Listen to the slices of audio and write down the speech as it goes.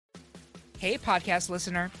Hey, podcast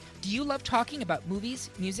listener. Do you love talking about movies,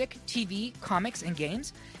 music, TV, comics, and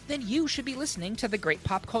games? Then you should be listening to The Great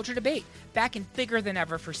Pop Culture Debate, back and bigger than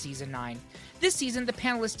ever for Season 9. This season, the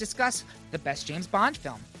panelists discuss the best James Bond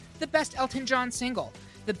film, the best Elton John single,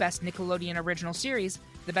 the best Nickelodeon original series,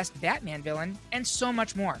 the best Batman villain, and so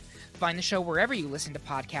much more. Find the show wherever you listen to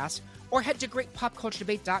podcasts, or head to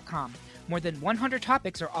greatpopculturedebate.com. More than 100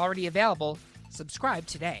 topics are already available. Subscribe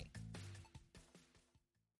today.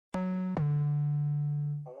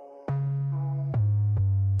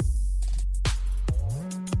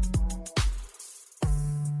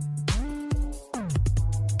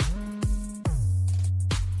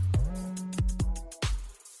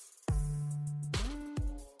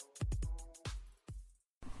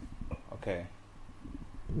 Okay.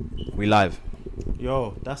 We live.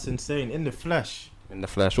 Yo, that's insane. In the flesh. In the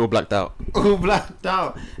flesh, all blacked out. All blacked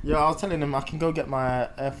out. Yo, I was telling him I can go get my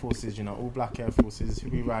Air Forces, all black Air Forces. Who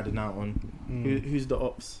we riding out on? Who's the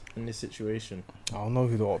ops in this situation? I don't know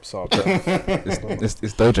who the ops are, but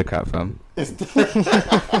It's Doja Cat, fam.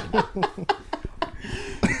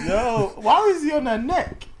 Yo, why is he on her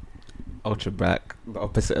neck? Ultra black, the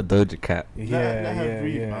opposite of Doja Cat. Let her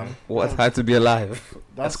breathe, man. What a time to be alive.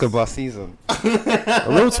 That's- Escobar season.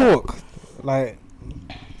 real talk. Like,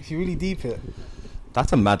 if you really deep it,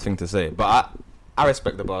 That's a mad thing to say, but I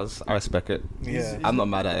respect the buzz. I respect it. yeah. I'm not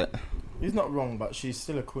mad at it. He's not wrong, but she's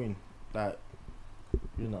still a queen. Like,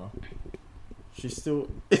 she's still.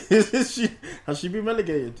 Has she been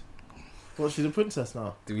relegated? Well, she's a princess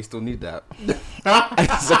now. Do we still need that?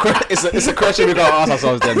 it's a question we gotta ask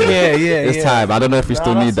ourselves then. Yeah, It's time. I don't know if we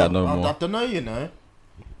still need that no more. I don't know,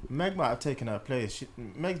 Meg might have taken her place.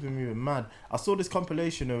 Meg's been moving mad. I saw this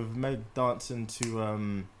compilation of Meg dancing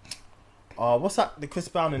to what's that? The Chris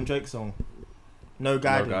Brown and Drake song. No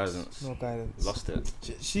guidance. No guidance. Lost it.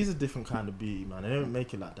 She's a different kind of beauty, man. They don't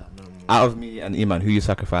make it like that no more. Out of me and Iman, who you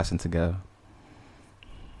sacrificing together?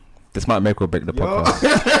 This might make or break the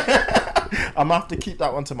podcast. I'm gonna have to keep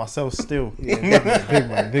that one to myself still. Yeah,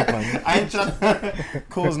 big man. I ain't trying to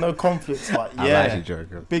cause no conflicts, but I'm yeah. actually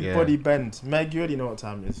joking. Big Yeah. body bend. Meg, you already know what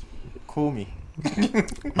time it is. Call me.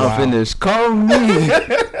 I'm finished. Call me.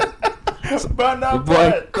 Burn that Boy,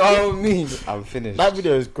 bread. call me. I'm finished. That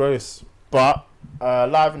video is gross. But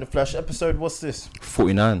live in the flesh episode, what's this?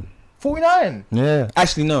 49. 49. Yeah.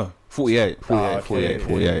 Actually, no. 48. 48. Oh, okay.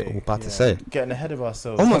 48. Yeah. We're about to say. Getting ahead of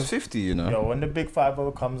ourselves. Almost 50, you know. Yo, when the big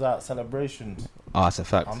 5-0 comes out, celebrations. Oh, that's a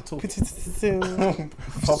fact. I'm talking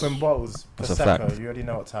popping bottles. That's a Prosecco. fact. You already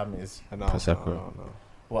know what time it is. Prosecco. No.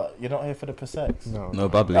 What? You're not here for the Prosecco? No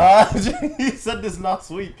bubbly. You said this last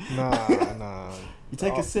week. Nah. You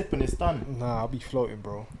take a sip and it's done. Nah, I'll be floating,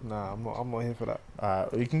 bro. Nah, I'm not here for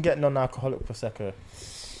that. You can get non-alcoholic Prosecco.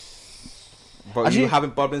 But Actually- you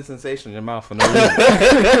having bubbling sensation in your mouth for no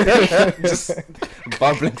reason. Just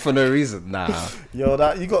bubbling for no reason. Nah. Yo,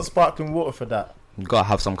 you got sparkling water for that. You gotta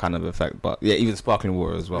have some kind of effect. But yeah, even sparkling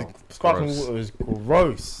water as well. Sparkling Gross. water is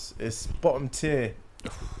gross. It's bottom tier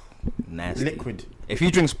Nasty. liquid. If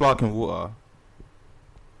you drink sparkling water,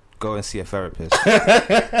 go and see a therapist.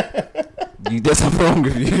 There's something wrong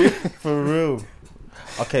with you. For real.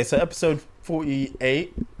 Okay, so episode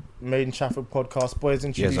 48, Made in Trafford podcast. Boys,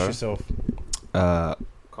 introduce Yes, sir. yourself.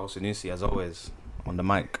 Carl Sanusi, as always, on the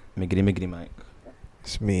mic. Miggity mic.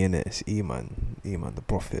 It's me, innit? It's Iman the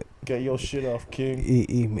prophet. Get your shit off, King.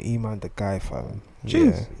 Iman the guy, fam.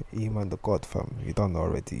 Jeez. Yeah, Iman the god, fam. You don't know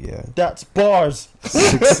already, yeah. That's bars.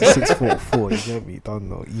 6'4", you get me? You don't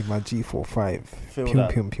know. Iman G45. Feel Pum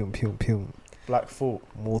that. pum. Black Thought.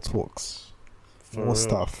 More talks. For More real.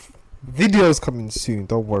 stuff. Videos coming soon,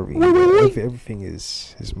 don't worry. Everything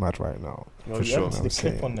is mad right now. Yo, For you sure. empty I'm the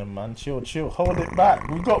clip saying. on them, man. Chill. Hold it back.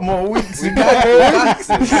 We got more weeks.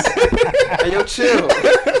 Hey, yo, chill.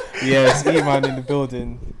 Yes, Iman in the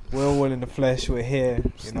building. We're all in the flesh. We're here.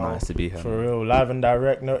 It's nice to be here. For real. Live and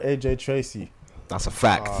direct. No AJ Tracy. That's a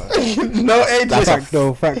fact. No AJ. That's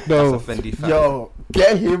a Fact though. That's a Fendi fact. Yo,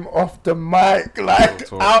 get him off the mic. Like,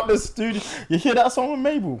 Talk. out the studio. You hear that song with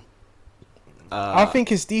Mabel? I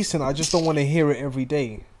think it's decent. I just don't want to hear it every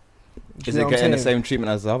day. Is it getting the same treatment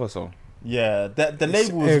as the other song? Yeah, the It's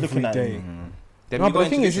label is looking at every me. day. Then No, you but gotta the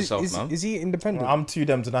thing introduce is, yourself, man. is he independent? I'm two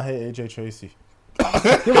Dems and I hate AJ Tracy.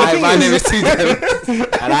 Hi, my name is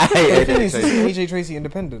TJ, and I The hate thing is, AJ. is AJ Tracy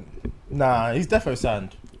independent? Nah, he's defo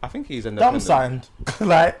signed. I think he's Dumb independent. signed.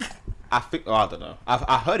 Like, I think. Oh, I don't know.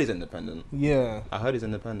 I heard he's independent. Yeah. I heard he's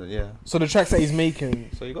independent. Yeah. So the tracks that he's making,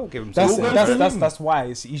 So you gotta give him. that's some that's why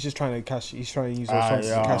he's just trying to cash. He's trying to use those songs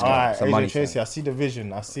to cash. alright, some AJ money Tracy, thing. I see the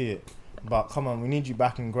vision, I see it. But come on, we need you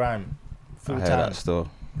back in grime. I Full heard time. that still.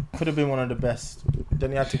 Could have been one of the best.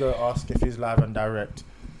 Then he had to go ask if he's live and direct.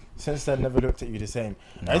 Since then, never looked at you the same.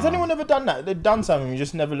 Now, has Nah. anyone ever done that? They've done something, you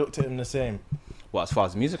just never looked at him the same. What, as far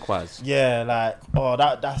as music wise? Yeah, like, oh,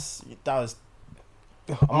 that was.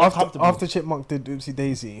 I'm not comfortable. After Chipmunk did Oopsie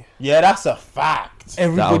Daisy, Yeah, that's a fact.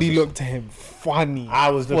 everybody just- looked at him funny I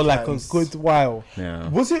was for looking like at a him good while. Yeah.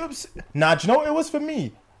 Was it Nah, do you know what it was for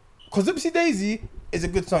me? Because Oopsie Daisy is a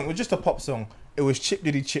good song. It was just a pop song. It was Chip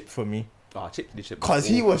Diddy Chip for me. Oh, Chip Diddy Chip. Because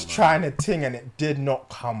he awful, was man. trying to ting and it did not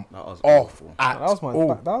come That was off awful. at That was my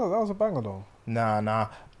all. that was a banger though. Nah.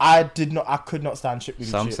 I could not stand Chip Diddy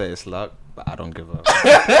Some Chip. say it's luck, but I don't give up.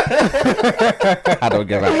 I don't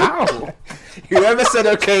give up. Ow! Whoever said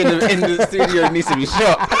okay in the studio needs to be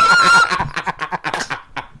shot.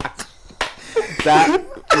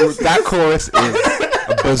 that chorus is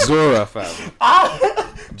a bazooka, fam.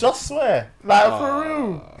 Just swear. Like, for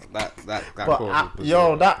real. That But, chorus is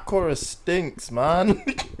yo, bazooka. that chorus stinks, man.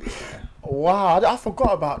 Wow, I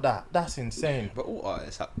forgot about that. That's insane. But all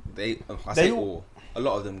artists, They a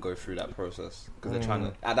lot of them go through that process because they're trying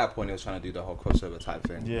to. At that point, they was trying to do the whole crossover type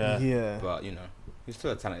thing. Yeah. Yeah. But you know, he's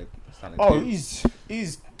still a talented Oh, dude.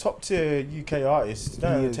 he's top tier UK artist.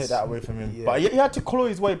 Don't He ever take is. that away from him. Yeah. But he had to claw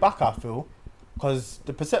his way back, I feel, because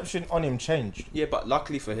the perception on him changed. Yeah, but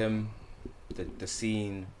luckily for him, the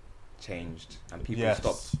scene changed and people Yes.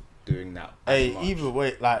 stopped doing that. Hey, as much. either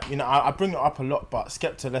way, like, you know, I bring it up a lot, but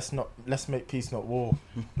Skepta, let's make peace, not war.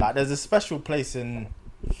 Like, there's a special place in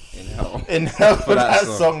in hell. for that that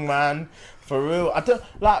song. song, man. For real, I don't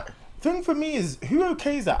like. Thing for me is who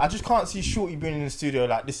okays that. I just can't see Shorty being in the studio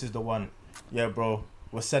like this is the one. Yeah, bro,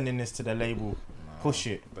 we're sending this to the label. Push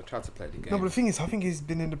it. But try to play the game. No, but the thing is, I think he's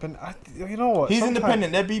been independent. You know what? He's Sometime-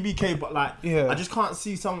 independent. They're BBK, but like, Yeah. I just can't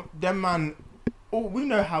see them man. Oh, we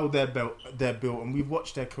know how they're built, and we've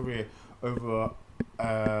watched their career over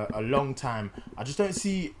a long time. I just don't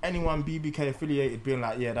see anyone BBK affiliated being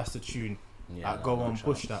like, yeah, that's the tune. Yeah, Like, go on,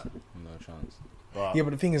 push chance. that. No chance. But Yeah, but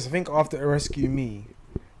the thing is, I think after Rescue Me,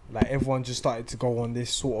 like everyone just started to go on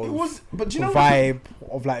this sort it of was. But do you know vibe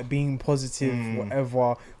of like being positive, Mm.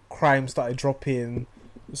 whatever. Crime started dropping,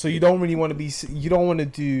 so you don't really want to be. You don't want to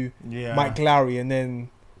do Yeah. Mike Lowry and then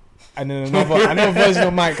another version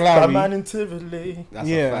of Mike That Lowry. man in Tivoli. That's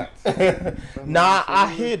Yeah. a fact. Nah,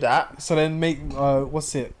 I hear that. So then make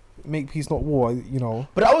peace not war. You know.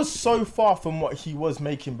 But that was so far from what he was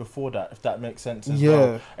making before that, if that makes sense as Yeah.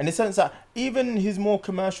 well. In the sense that even his more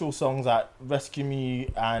commercial songs like Rescue Me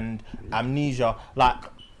and Amnesia, like,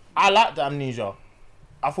 I liked Amnesia.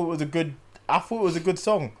 I thought it was a good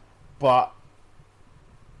song. But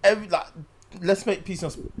Let's Make Peace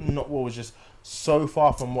Not War was just so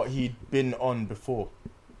far from what he'd been on before.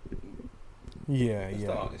 Yeah, It's the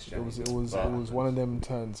yeah. artist It journey, was but- one of them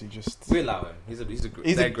turns. He just We allow him. He's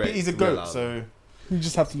they're great. He's a We allow goat, him. so you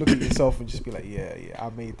just have to look at yourself and just be like, yeah, I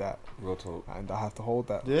made that, Real talk. and I have to hold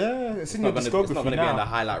that. yeah, it's in your It's not discography going to be on the now.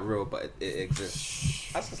 highlight reel, but it exists.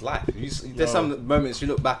 That's just life. There's some moments you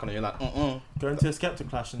look back on and you're like, Going to a Skepta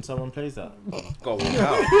clash and someone plays that. gotta walk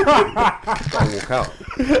out. Gotta walk out.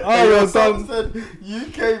 Oh, you're done. said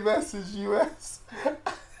UK versus US.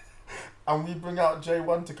 And we bring out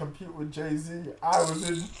J1 to compete with Jay-Z. I was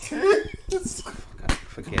in tears.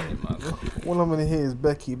 Forget it, man. All I'm gonna hear is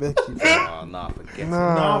Becky. Oh, nah, forget it.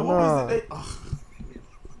 Nah, what nah. was it? Ugh.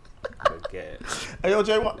 Forget it. Hey, yo,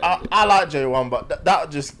 J1. I like J1, but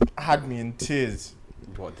that just had me in tears.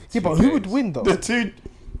 What, the Yeah, two but who would games? win though? The two.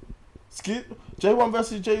 J1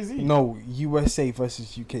 versus Jay-Z. No, USA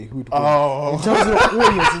versus UK. Who would win? Oh.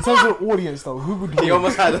 In terms of audience though, who would win? He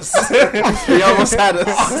almost had us. He almost had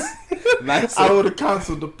us. Nice. I would have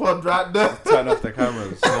cancelled the pod right there. Turn off the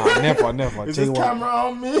cameras. Nah, never. Is this J1, camera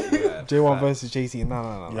on me? Yeah, J1 fact. versus Jay-Z.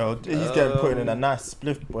 No. Yo, he's getting put in a nice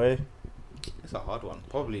spliff, boy. It's a hard one.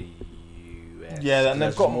 Probably US. Yeah, and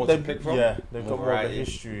There's they've got more they've, to pick from. yeah, they've More got more of a variety.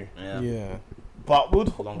 history. Yeah. But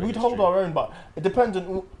Longer we'd hold history. our own. But it depends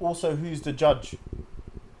on also who's the judge.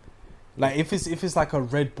 Like if it's like a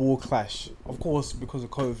Red Bull clash, of course because of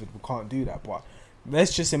COVID we can't do that. But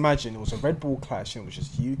let's just imagine it was a Red Bull clash and it was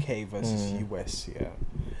just UK versus US, yeah,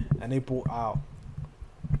 and they brought out.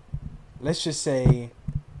 Let's just say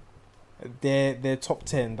their top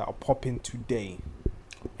 10 that are popping today,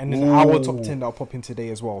 and then our top 10 that are popping today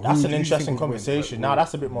as well. That's Who an do you think interesting would win? conversation. We- Now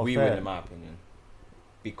that's a bit more We win, fair. in my opinion,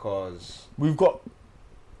 because We've got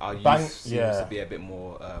our youth Bang- seems yeah. to be a bit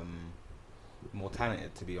more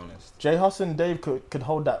talented, to be honest. J Hus and Dave could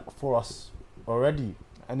hold that for us already.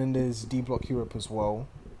 And then there's D Block Europe as well,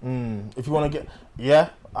 If you want to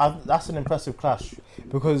that's an impressive clash.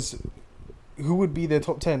 because who would be their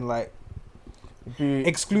top 10? Like Be-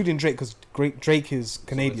 excluding Drake, because Drake is So we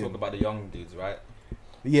Canadian. talk about the young dudes, right?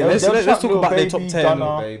 Yeah, They'll let's chat talk Lil about their Baby, top 10. Gunna.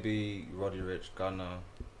 Lil Baby, Roddy Rich, Gunna.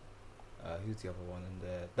 Who's the other one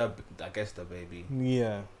in there? I guess the baby.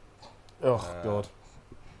 Yeah. Oh God.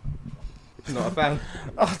 Not a fan.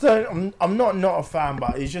 I'm not a fan,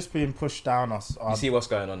 but he's just being pushed down us. You see what's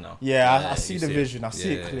going on now. Yeah, I see you the see vision. it. I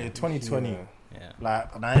see it clear. 2020. Yeah. Yeah.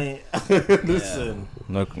 Like, and I ain't listen.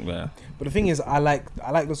 No. Yeah. But the thing is, I like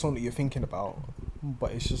the song that you're thinking about,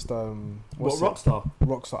 but it's just What Rockstar?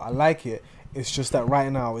 Rockstar. I like it. It's just that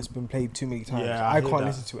right now it's been played too many times. Yeah, I I hear can't that.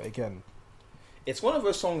 listen to it again. It's one of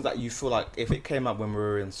those songs that you feel like if it came out when we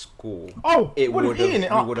were in school, Oh, it would would have eaten it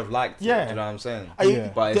we up. would have liked it. Yeah. Do you know what I'm saying?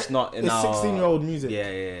 Yeah. But it's not in It's our 16-year-old music.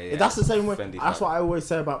 Yeah. That's the same way. Fendi That's fact. what I always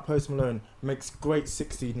say about Post Malone. Makes great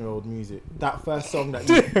 16-year-old music. That first song that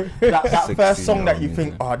you, that first song that you 16-year-old think,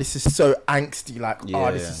 music. oh, this is so angsty. Like,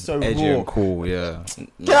 oh, this is so edgy raw. and cool. Yeah.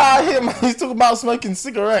 Get out of here, man. He's talking about smoking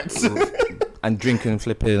cigarettes. And drinking,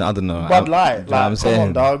 flipping. I don't know. Bud Light. Do you know what Like, I'm come saying?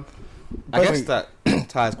 on, dog. I guess that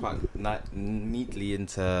ties quite neatly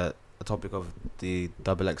into the topic of the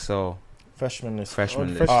XXL Freshman list. freshman Oh,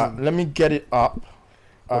 list. freshman. Alright, let me get it up.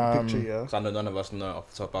 That picture, yeah. So I know none of us know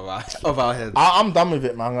off the top of our heads. I'm done with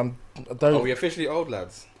it, man. I don't. Are we officially old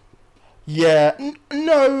lads? Yeah.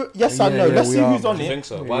 No. Yes, I Yeah, know. yeah, Let's we see are, who's man. on Do you it. think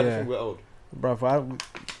so? Why do you Yeah. think we're old? Bruv,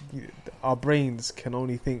 our brains can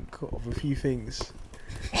only think of a few things.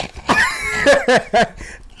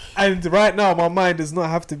 And right now, my mind does not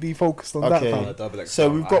have to be focused on Okay. that. Double XL. So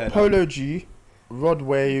we've I got heard Polo G, Rod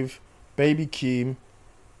Wave, Baby Keem,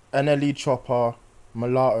 NLE Chopper,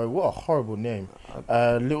 Mulatto. What a horrible name.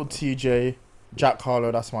 Little TJ, Jack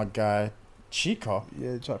Harlow. That's my guy. Chica.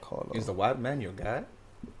 Yeah, Jack Harlow. Is the white man your guy?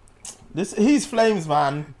 He's flames,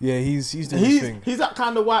 man. Yeah, he's doing his thing. He's that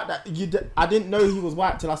kind of white that I didn't know he was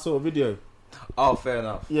white till I saw a video. Oh, fair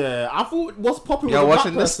enough. Yeah, I thought what's popping with You're a black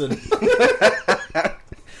watching this? person.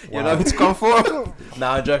 You know who to come for?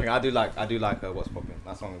 Nah, I'm joking. I do like What's Poppin'.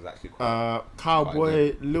 That song is actually quite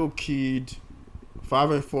Cowboy, Lil Keed,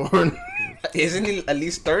 504. And Isn't he at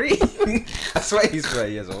least 30? I swear he's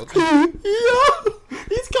 30 years old. yeah,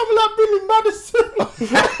 he's coming like Billy Madison.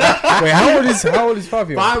 Wait, how old is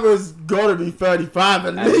Fabio? Fiver's gotta be 35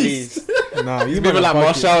 at least. Nah, He's you moving like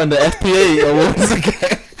Marshall in the FPA awards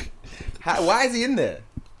again. Why is he in there?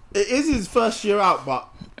 It is his first year out, but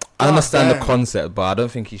I understand damn. the concept, but I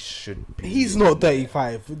don't think he should be. He's not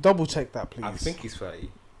 35. Double check that, please. I think he's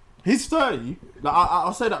 30. he's 30. Like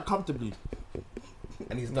I'll say that comfortably.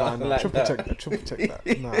 And he's Nah, not nah, like triple that. check that. Triple check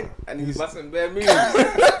that. Nah. And he's busting bare moves.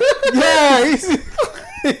 Yeah,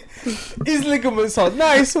 his ligaments are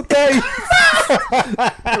nice, okay?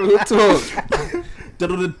 Real talk.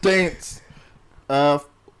 Did all the dance. Was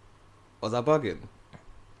I bugging?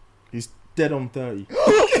 He's dead on 30.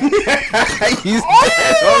 He's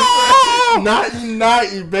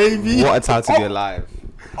 1990, baby. What a time to be alive.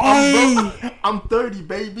 I'm 30,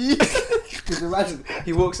 baby. Just imagine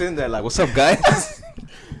he walks in there like, "What's up, guys?"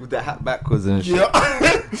 With the hat backwards and shit.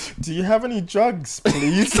 Yeah. Do you have any drugs,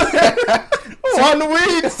 please? One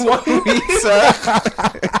weed. One week, sir.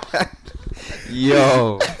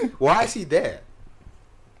 Yo, why is he there?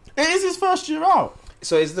 It is his first year out.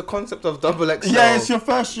 So is the concept of double XL? Yeah, it's your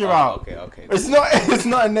first year out. Okay. It's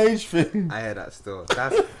not an age thing. I hear that still.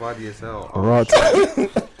 That's funny as hell. Right.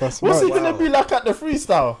 That's What's right. he gonna be like at the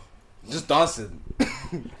freestyle? Just dancing.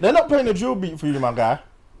 They're not playing a drill beat for you, my guy.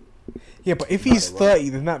 Yeah, but if he's 30,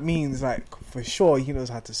 then that means, like, for sure he knows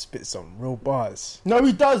how to spit some real bars. No,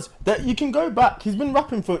 he does. That you can go back. He's been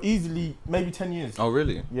rapping for easily maybe 10 years. Oh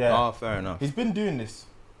really? Yeah. Oh, fair enough. He's been doing this.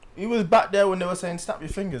 He was back there when they were saying snap your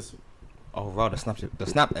fingers. Oh, wow, the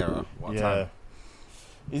snap era. What time?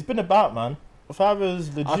 He's been about, man.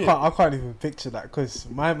 Fiver's legit. I can't even picture that because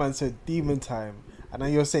my man said demon time, and now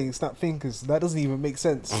you're saying snap fingers. That doesn't even make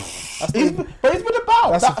sense. That's, He's been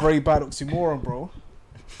about. that's a very bad oxymoron, bro.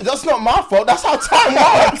 That's not my fault. That's how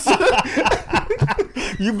time works.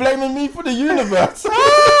 You blaming me for the universe?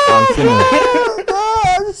 I'm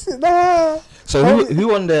finished. So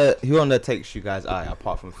who on there takes you guys' eye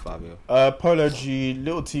apart from Fabio? Polo G,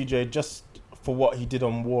 Little TJ, just for what he did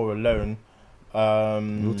on War alone.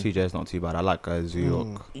 Lil TJ's not too bad. I like Zoo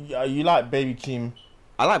York. Yeah, you like Baby Keem.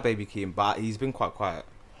 I like Baby Keem, but he's been quite quiet.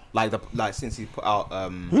 Like since he put out.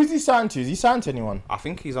 Who's he signed to? Is he signed to anyone? I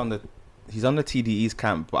think he's on the TDE's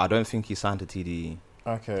camp, but I don't think he's signed to TDE.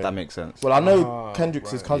 Okay. If that makes sense. Well, I know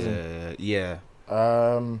Kendrick's his right. cousin. Yeah.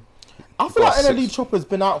 I feel like Got NLE 6. Chopper's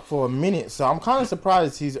been out for a minute, so I'm kind of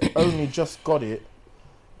surprised he's only just got it.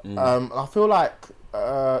 I feel like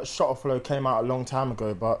Shot of Flow came out a long time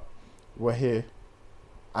ago, but we're here.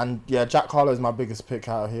 And yeah, Jack Harlow is my biggest pick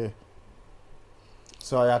out of here.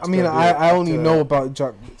 So I only know about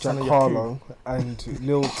Jack Son of Harlow and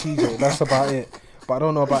Lil TJ. That's about it. But I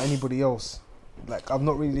don't know about anybody else. Like, I've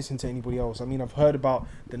not really listened to anybody else. I mean, I've heard about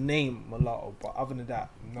the name Mulatto, but other than that,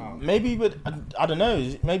 no. Maybe, but I don't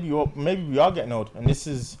know. Maybe we are getting old, and this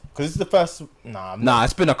is because this is the first. Nah,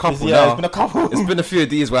 it's been a couple. Yeah, now. it's been a couple. It's been a few of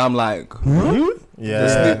these where I'm like, Yeah, The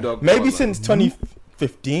Snoop Dogg maybe was since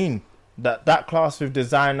 2015, that class with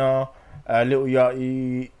Designer, Lil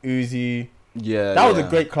Yachty, Uzi. yeah, That was a yeah.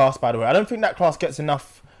 great class, by the way. I don't think that class gets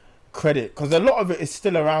enough credit because a lot of it is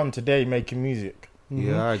still around today making music.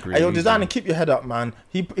 Yeah, I agree. Hey, your Designer, keep your head up, man.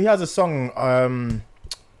 He has a song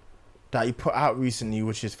that he put out recently,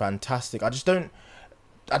 which is fantastic. I don't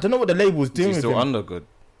know what the label's Is doing he with still him. under good?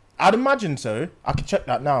 I'd imagine so. I could check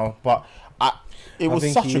that now, but it was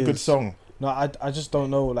think such he a good is. song. No, I just don't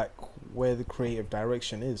know, like, where the creative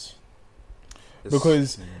direction is. It's-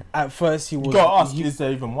 Because at first he was... You gotta ask, he- is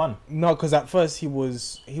there even one? No, because at first he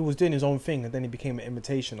was doing his own thing, and then he became an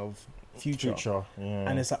imitation of Future. Yeah.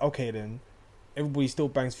 And it's like, okay, then everybody still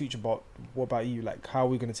bangs Future, but what about you? Like, how are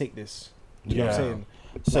we gonna take this? Do you know what I'm Yeah. saying?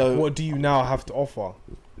 So Like, what do you now have to offer?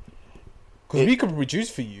 Because we could produce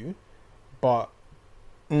for you, but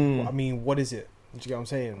I mean, what is it? Do you get what I'm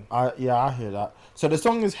saying? I hear that. So the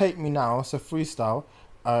song is "Hate Me Now." It's a freestyle,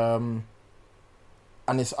 and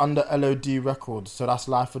it's under LOD Records. So that's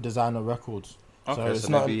Life of Designer Records. Okay, it's so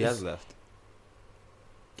not- maybe he it's- has left.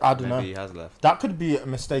 I don't Maybe know. he has left. That could be a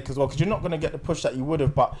mistake as well because you're not gonna get the push that you would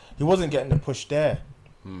have. But he wasn't getting the push there,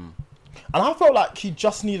 and I felt like he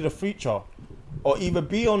just needed a feature, or either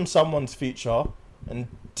be on someone's feature and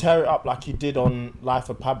tear it up like he did on Life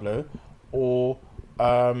of Pablo, or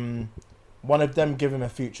one of them give him a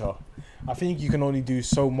feature. I think you can only do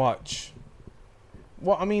so much.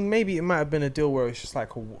 Well, I mean, maybe it might have been a deal where it's just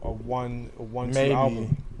like a one two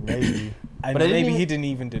album, Maybe. and But they maybe didn't he didn't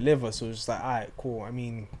even deliver. So it's just like, all right, cool. I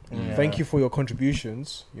mean, Yeah. thank you for your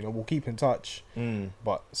contributions. You know, we'll keep in touch.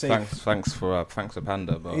 But safe. Thanks for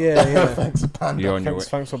Panda, but Yeah. Thanks, Panda. you're on your way.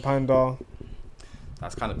 Thanks for Panda.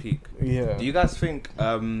 That's kind of peak. Yeah. Do you guys think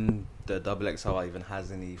the Double XL even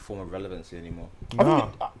has any form of relevancy anymore? I Nah.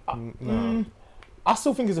 think Nah. I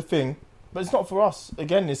still think it's a thing, but it's not for us.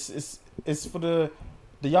 Again, it's for the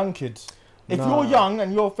young kids. If Nah. you're young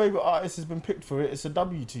and your favorite artist has been picked for it, it's a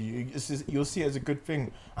W to you. You'll see it as a good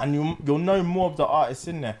thing, and you'll know more of the artists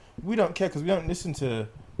in there. We don't care because we don't listen to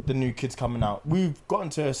the new kids coming out. We've gotten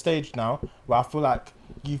to a stage now where I feel like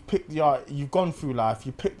you've picked the art. You've gone through life.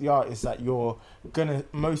 You pick the artist that you're gonna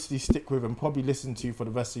mostly stick with and probably listen to for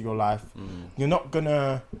the rest of your life. You're not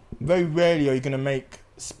gonna. Very rarely are you gonna make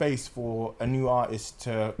space for a new artist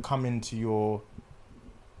to come into your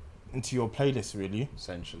playlist. Really.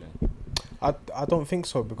 Essentially. I don't think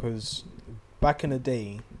so, because back in the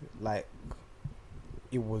day, like,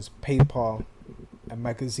 it was paper and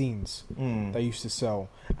magazines that used to sell,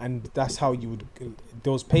 and that's how you would.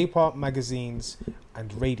 There was paper, magazines,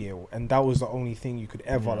 and radio, and that was the only thing you could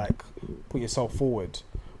ever like put yourself forward.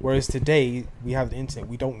 Whereas today we have the internet,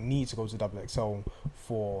 we don't need to go to Double XL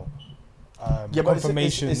for Yeah, but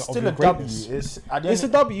confirmation it's of still your a W. greatness. It's at the It's a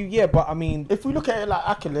end, W, yeah, but I mean, if we look at it like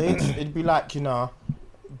accolades, it'd be like,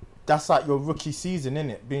 that's like your rookie season,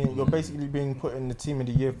 innit? You're basically being put in the team of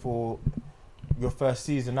the year for your first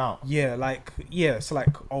season out. yeah, like, yeah, so like,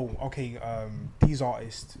 oh, okay, these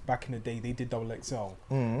artists back in the day, they did Double XL,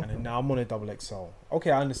 and then now I'm on a Double XL. Okay,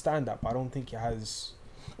 I understand that, but I don't think it has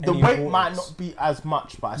The any weight might importance. not be as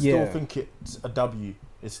much, but I still Yeah. think it's a W.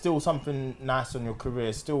 It's still something nice on your career.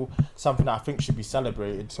 It's still something that I think should be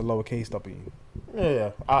celebrated. It's a lowercase W.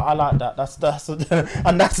 Yeah, I like that.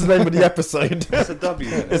 And that's the name of the episode. It's a W.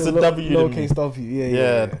 isn't it? It's a W. Lowercase W, yeah.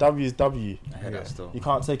 Yeah, W is W. I hear that still. You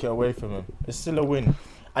can't take it away from him. It's still a win.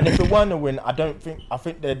 And if it weren't a win, I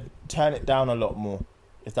think they'd turn it down a lot more,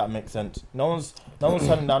 if that makes sense. No one's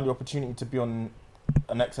turning down the opportunity to be on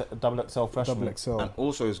a Double XL freshman. Double XL. And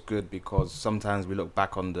also it's good because sometimes we look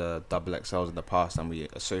back on the Double XLs in the past and we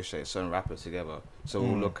associate certain rappers together. So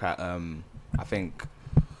we'll look at, I think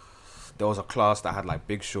there was a class that had like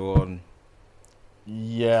Big Sean,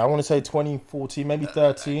 Yeah, I want to say 2014, maybe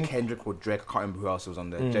 13. Kendrick or Drake. I can't remember who else was on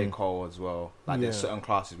there. J. Cole as well. Like there's Yeah. certain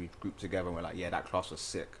classes we grouped together and we're like, yeah, that class was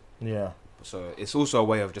sick. Yeah, So it's also a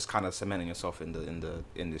way of just kind of cementing yourself in the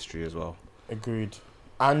industry as well. agreed.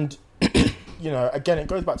 And again, it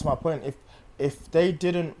goes back to my point. If they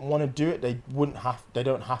didn't want to do it, they wouldn't have. They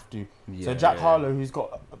don't have to. So Jack Harlow, who's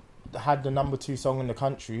had the number 2 song in the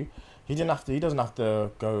country, he didn't have to. He doesn't have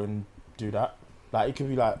to go and do that. Like, he could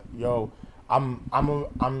be like, "Yo,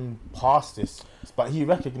 I'm past this," but he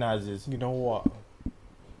recognizes. You know what?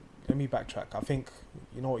 Let me backtrack. I think,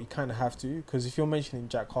 you know what, you kind of have to, because if you're mentioning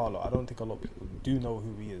Jack Harlow, I don't think a lot of people do know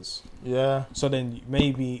who he is. Yeah, So then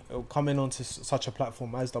maybe coming onto such a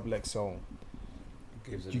platform as Double XL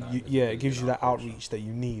Gives it it gives you that outreach that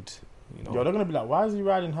you need. You know, Yo, they're gonna be like, why is he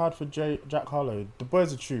riding hard for Jack Harlow? The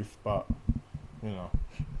boy's the truth, but you know,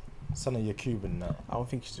 son of your Cuban now. I don't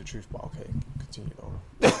think it's the truth, but okay, continue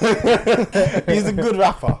though. He's a good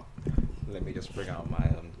rapper. Let me just bring out my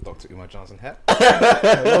Dr. Umar Johnson hat.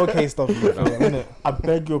 Lowercase W for him, innit? I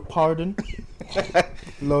beg your pardon.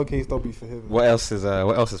 Lowercase W for him. What else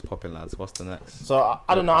is popping, lads? What's the next? So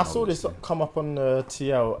I don't know. I saw Obviously. this come up on the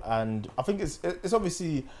TL, and I think it's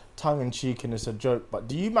obviously tongue in cheek and it's a joke. But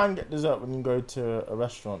do you man get dessert when you go to a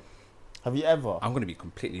restaurant? Have you ever? I'm gonna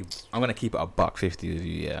keep it a $1.50 with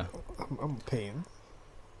you. Yeah. I'm paying.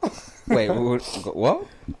 Wait, what?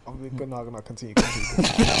 I'm gonna continue.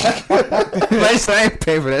 Nice, I ain't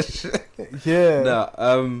paying for that shit. Yeah.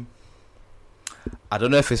 No, I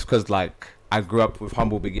don't know if it's because like I grew up with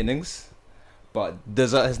humble beginnings, but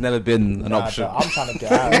dessert has never been an option. I'm trying to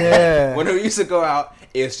get out. Yeah. When we used to go out,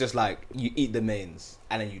 it's just like you eat the mains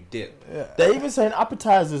and then you dip. Yeah. They're even saying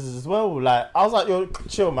appetizers as well. Like I was like, yo,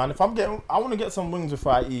 chill, man. If I want to get some wings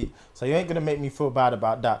before I eat, so you ain't gonna make me feel bad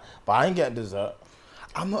about that. But I ain't getting dessert.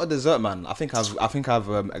 I'm not a dessert man. I think I've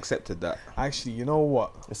accepted that. Actually, you know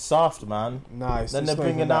what? It's soft, man. Nice. Then they're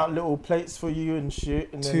bringing out little plates for you and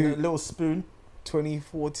shit, and then a little spoon.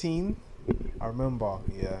 2014. I remember.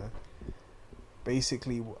 Yeah.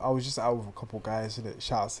 Basically, I was just out with a couple guys, innit?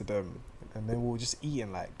 Shouts to them, and then we were just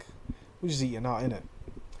eating out, innit?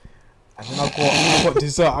 And then I got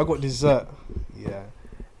dessert. I got dessert. Yeah.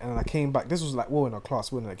 And then I came back. This was like in a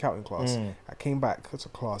class. We're in an accounting class. I came back to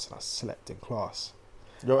class and I slept in class.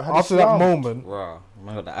 Yo, After that moment, Wow,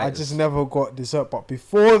 man, I just never got dessert. But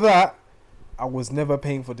before that, I was never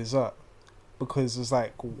paying for dessert because it's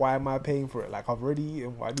like, why am I paying for it? Like, I've already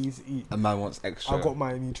eaten what I need to eat. A man wants extra. I got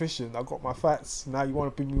my nutrition. I got my fats. Now you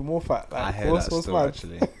want to bring me more fat? Like, I hear that still, mad?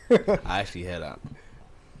 actually. I actually hear that.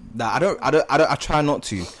 Nah, I try not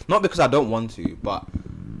to. Not because I don't want to, but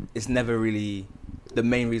it's never really the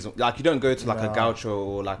main reason. Like, you don't go to like a gaucho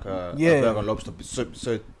or like a burger and lobster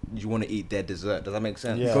so you want to eat their dessert. Does that make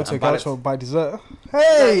sense? Yeah. Go to a And by the gaucho and buy dessert.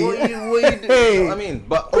 Hey! Like, what you do? You know what I mean?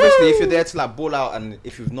 But obviously, if you're there to like ball out and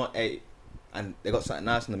if you've not ate and they got something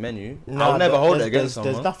nice on the menu, I'll never hold it against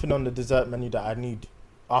someone. There's nothing on the dessert menu that I need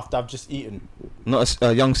after I've just eaten. Not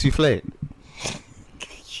a young souffle.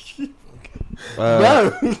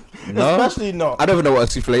 No, No? especially not. I don't even know what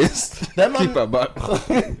a souffle is. Them Keep man- it,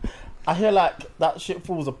 but I hear like that shit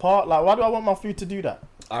falls apart. Like, why do I want my food to do that?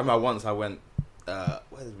 I remember once I went. Where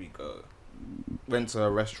did we go? Went to a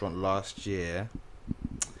restaurant last year,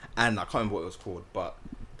 and I can't remember what it was called, but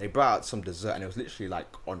they brought out some dessert, and it was literally like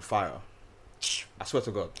on fire. I swear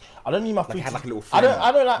to God, I don't need my like food. it had to- like a little. I Flame.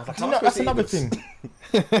 don't like. I was like, you how know, am I that's supposed to another eat thing.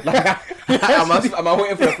 like, am I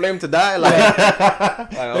waiting for the flame to die?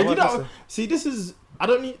 Like, you know, see, this is. I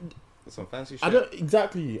don't need. some fancy shit. I don't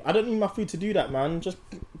exactly. I don't need my food to do that, man. Just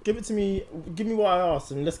give it to me. Give me what I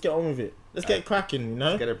asked, and let's get on with it. Let's get cracking. You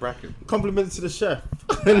know. Get a bracket. Compliments to the chef.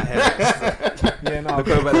 Yeah, no. Look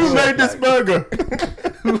over Who the made this chef, burger?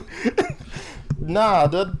 Nah,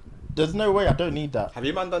 there's no way. I don't need that. Have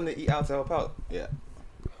you man done the eat out to help out? Yeah.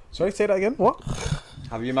 Sorry, say that again. What?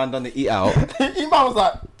 Have you man done the eat out Iman was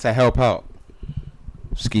like, to help out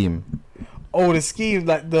scheme? Oh, the scheme,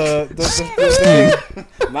 like the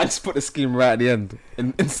thing. Man, just put the scheme right at the end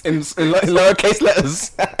in lowercase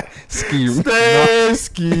letters. Scheme. stay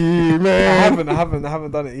scheming. I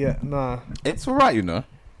haven't done it yet. Nah. It's alright, you know.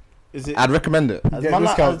 Is it? I'd recommend it. Has Get man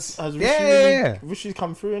like, discounts. has Rishi, Yeah. Rishi's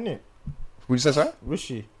come through, innit? Would you say so?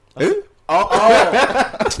 Rishi. Who? Oh.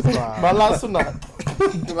 My last one. Man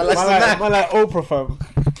like Oprah,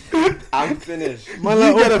 fam. I'm finished. Man You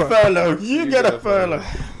like get a Oprah. furlough. You get a furlough.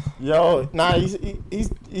 Yo, nah,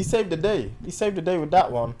 he saved the day. He saved the day with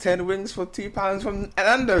that one. 10 wings for £2 from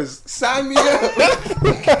Nando's. Sign me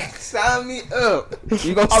up. Sign me up.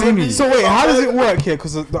 You got to see me. So wait, how does it work here?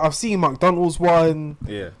 Because I've seen McDonald's one.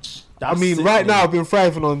 Yeah. I mean, right now I've been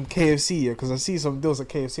thriving on KFC because I see some deals at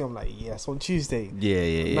KFC. I'm like, yes, on Tuesday,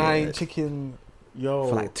 Yeah. 9 chicken. Yo,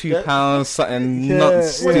 For like £2, something Yeah, not yeah.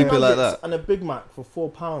 stupid like that. And a Big Mac for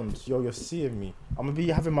 £4. Yo, you're seeing me. I'm gonna be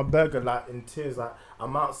having my burger like in tears. Like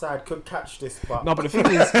I'm outside, could catch this, but No, but the thing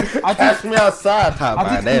is, I catch did, me outside.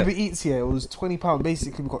 I did Uber Eats here. It was £20.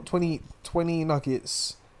 Basically, we got 20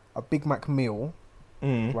 nuggets, a Big Mac meal,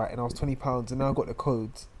 right? And I was £20, and now I got the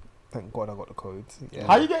code. Thank God I got the code. Yeah.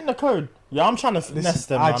 How you getting the code? Yeah, I'm trying to finesse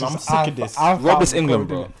them, man. I'm sick of this. I found Robert's the England, code,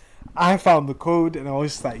 bro. innit? I found the code, and I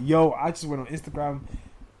was just like, yo, I just went on Instagram,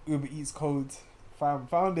 Uber Eats code,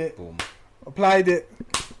 found it, Boom. applied it,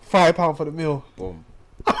 £5 for the meal. Boom.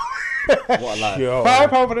 What a life. Yo.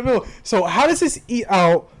 £5 for the meal. So how does this eat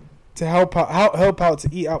out to help out to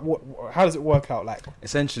eat out? How does it work out? Like,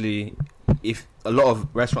 essentially, if a lot of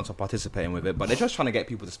restaurants are participating with it, but they're just trying to get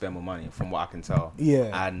people to spend more money, from what I can tell.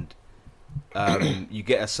 yeah, And you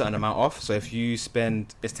get a certain amount off. So if you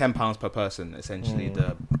spend, it's £10 per person, essentially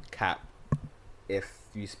the cap. If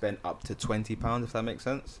you spend up to £20, if that makes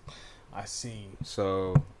sense. I see.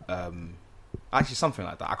 So actually something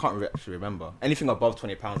like that. I can't actually remember. Anything above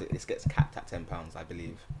 £20, it gets capped at £10, I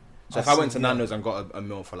believe. So if I went to Nando's and got a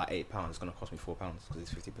meal for like £8, it's gonna cost me £4 because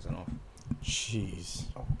it's 50% off. Jeez.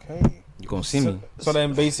 Okay. You gonna see me? So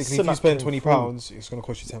then basically, if you spend £20, it's gonna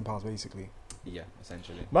cost you £10 basically. Yeah,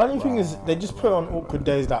 essentially. My only thing is they just put on awkward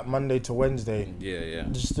days like Monday to Wednesday. Yeah.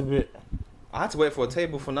 Just a bit. I had to wait for a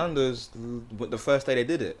table for Nando's the first day they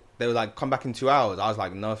did it. They were like, come back in 2 hours. I was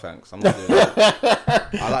like, no thanks, I'm not doing that.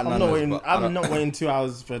 I like Nando's, I'm not waiting 2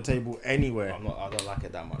 hours for a table anywhere. I don't like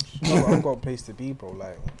it that much. No, I've got a place to be, bro.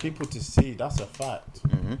 Like, People to see, that's a fact.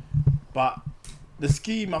 Mm-hmm. But the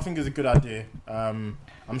scheme, I think, is a good idea. I'm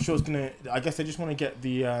sure it's gonna. I guess they just want to get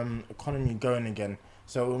the economy going again,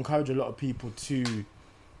 so it will encourage a lot of people to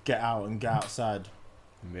get out and get outside.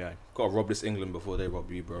 Yeah, gotta rob this England before they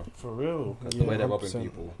rob you, bro. For real. That's the way they're 100%. robbing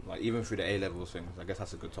people. Like even through the A-levels things. I guess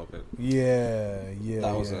that's a good topic. yeah.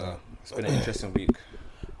 That was it's been an interesting week.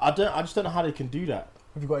 I just don't know how they can do that.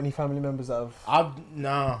 Have you got any family members that have? I've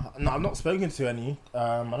not spoken to any.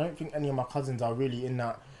 I don't think any of my cousins are really in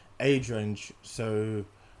that age range. So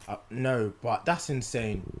no, but that's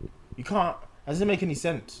insane. You can't. That doesn't make any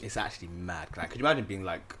sense. It's actually mad. Like, could you imagine being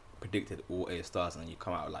like predicted all A stars and then you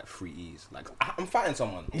come out with like 3 E's? Like, I'm fighting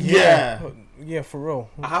someone. Yeah. Yeah, for real.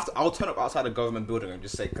 I'll turn up outside the government building and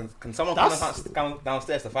just say, can someone come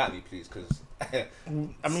downstairs to fight me, please? Because I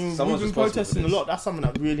mean, someone's we've been responsible protesting for a this. lot. That's something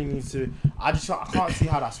that really needs to. I can't see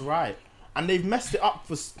how that's right. And they've messed it up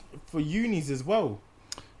for unis as well,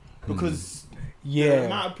 because the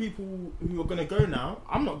amount of people who are gonna go now,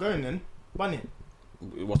 I'm not going then. Bun it.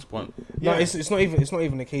 What's the point? No, Yeah. it's not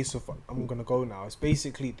even a case of I'm gonna go now. It's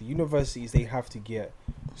basically the universities, they have to get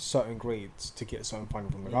certain grades to get certain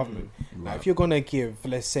funding from the government. Now, if you're gonna give,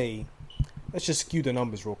 let's just skew the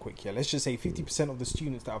numbers real quick here. Let's just say 50% of the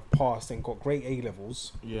students that have passed and got great A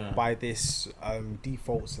levels by this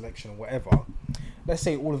default selection or whatever. Let's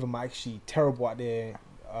say all of them are actually terrible at their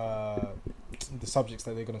the subjects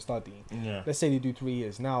that they're gonna study. Yeah. Let's say they do 3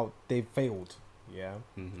 years. Now they've failed. Yeah.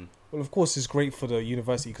 Mm-hmm. Well, of course, it's great for the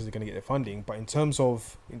university because they're going to get their funding. But in terms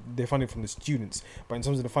of their funding from the students, but in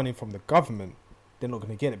terms of the funding from the government, they're not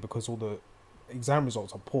going to get it because all the exam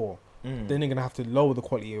results are poor. Then they're going to have to lower the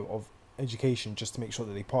quality of education just to make sure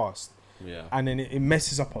that they pass. Yeah. And then it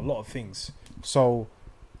messes up a lot of things. So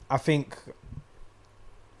I think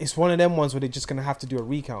it's one of them ones where they're just going to have to do a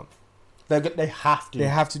recount. They have to. They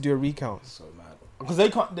have to do a recount. So mad. Because they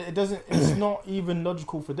can't. It doesn't. It's not even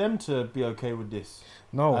logical for them to be okay with this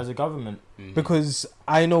No. as a government. Mm-hmm. Because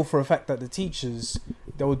I know for a fact that the teachers,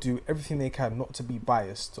 they'll do everything they can not to be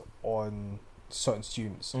biased on certain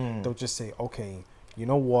students. They'll just say, okay, you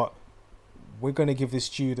know what? We're going to give this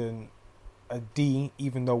student a D,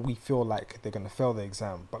 even though we feel like they're going to fail the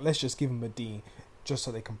exam. But let's just give them a D just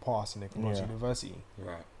so they can pass and they can go to university.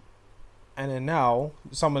 Right. And then now,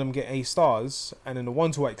 some of them get A stars, and then the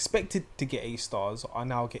ones who are expected to get A stars are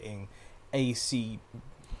now getting AC.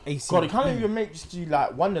 God, it kind of even makes you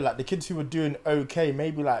like wonder, like the kids who were doing okay,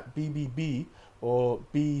 maybe like BBB or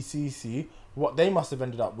BCC, what they must have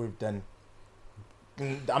ended up with then.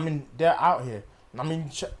 I mean, they're out here. I mean,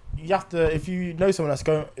 you have to, if you know someone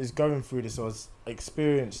that's going through this or has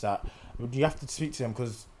experienced that, you have to speak to them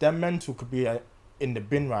because their mental could be in the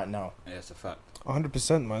bin right now. Yeah, it's a fact.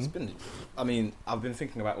 100%, man. I mean, I've been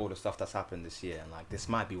thinking about all the stuff that's happened this year, and like this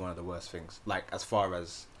might be one of the worst things. Like as far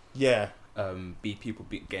as people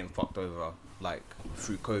getting fucked over, like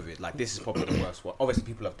through COVID. Like this is probably the worst one. Obviously,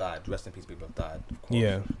 people have died. Rest in peace, people have died. Of course.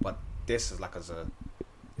 Yeah. But this is like It's and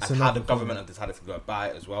how the another government have decided to go about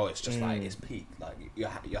it as well. It's just like it's peak. Like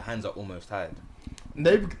your hands are almost tied.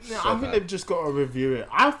 I think they've just got to review it.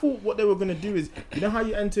 I thought what they were going to do is, you know how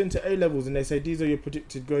you enter into A levels and they say these are your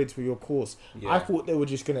predicted grades for your course. Yeah. I thought they were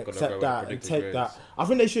just going to accept that and take grades. that. I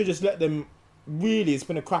think they should just let them. Really, it's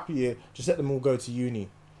been a crappy year. Just let them all go to uni,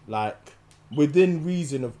 like within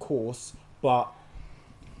reason, of course. But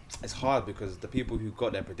it's hard because the people who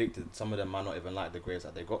got their predicted, some of them might not even like the grades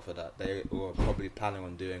that they got for that. They were probably planning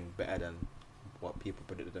on doing better than what people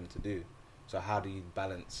predicted them to do. So how do you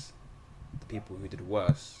balance the people who did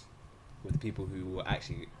worse with the people who were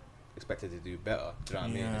actually expected to do better? Do you know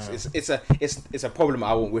what I mean? It's a problem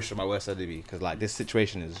I won't wish on my worst enemy because like this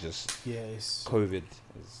situation is just it's COVID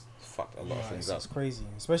has fucked a lot of things up. It's crazy,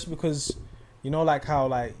 especially because You know, like how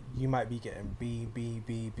like you might be getting B,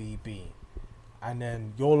 and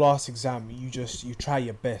then your last exam, you try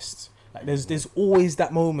your best. Like there's always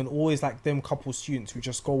that moment, always like them couple students who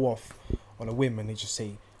just go off on a whim and they just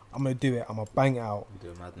say, I'm gonna do it, I'm gonna bang it out,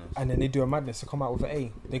 Do a madness. and then they do a madness. They come out with an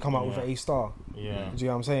A. They come out with an A star. Yeah. Do you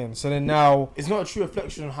know what I'm saying? So then now It's not a true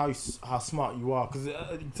reflection on how smart you are, because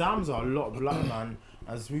exams are a lot of luck, man.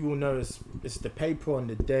 As we all know, it's the paper on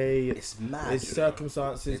the day. It's mad. It's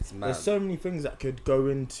circumstances. It's mad. There's so many things that could go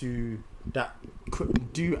into that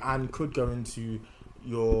could go into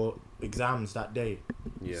your exams that day.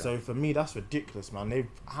 Yeah. So for me, that's ridiculous, man. They've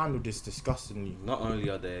handled this disgustingly. Not only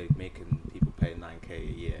are they making people pay 9k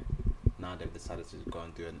a year, now they've decided to go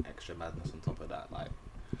and do an extra madness on top of that. Like,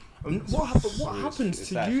 What happens it's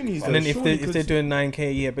to actually unis? fun. and then though? if Surely they're doing 9k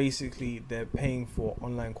a year, basically they're paying for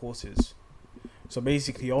online courses. So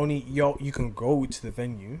basically, you can go to the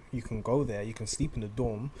venue, you can go there, you can sleep in the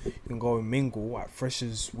dorm, you can go and mingle at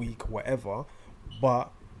Freshers Week, whatever,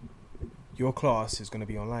 but your class is going to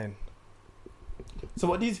be online. So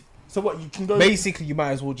what you can go Basically, you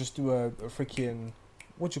might as well just do a freaking,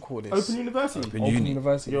 what do you call this? Open university. Open Open uni.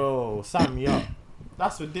 university. Yo, sign me up.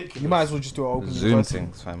 That's ridiculous. You might as well just do an open Zoom university.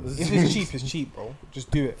 things, fam. If it's cheap, it's cheap, bro. Just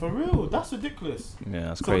do it. For real, that's ridiculous. Yeah,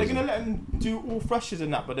 that's So crazy. they're gonna let them do all freshers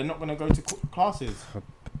and that, but they're not gonna go to classes.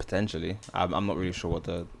 Potentially, I'm not really sure what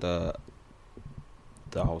the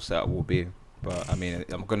whole setup will be, but I mean,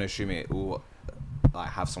 I'm gonna assume it will like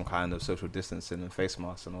have some kind of social distancing and face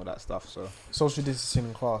masks and all that stuff. So Social distancing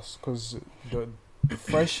in class, because the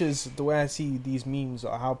freshers, the way I see these memes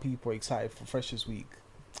are how people are excited for Freshers Week.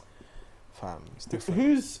 Fam, it's different.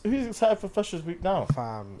 Who's excited for Freshers Week now?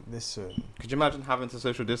 Fam, listen. could you imagine having to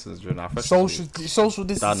social distance during our freshers Social week? social Done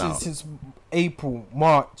distancing now. since April,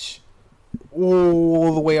 March,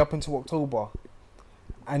 all the way up into October,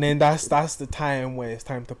 and then that's the time where it's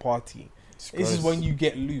time to party. This is when you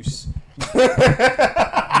get loose. You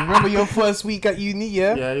remember your first week at uni,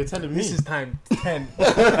 yeah? Yeah, you're telling me. This is time 10.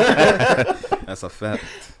 That's a fact.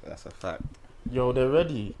 That's a fact. Yo, they're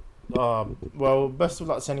ready. Well, best of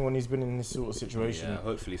luck to anyone who's been in this sort of situation. Yeah,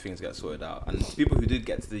 hopefully things get sorted out. And people who did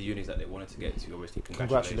get to the unis that they wanted to get to, obviously,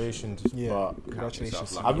 congratulations. Congratulations. Yeah, But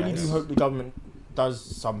congratulations. Lucky I really guys. do hope the government does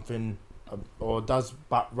something or does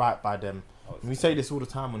right by them. We say this all the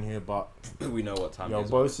time on here, but We know what time yo, it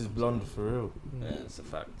is. Boris is blonde for real. Yeah, it's a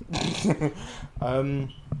fact.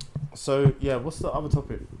 So yeah, what's the other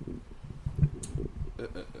topic?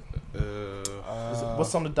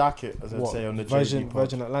 What's on the docket, as I'd say, on the Virgin JV pod?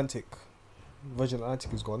 Virgin Atlantic. Virgin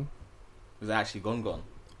Atlantic is gone. Is it actually gone?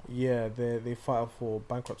 Yeah, they filed for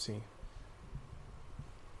bankruptcy.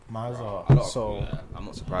 Mine's are. I'm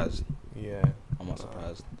not surprised. Yeah, I'm not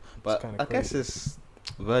surprised. But kinda I guess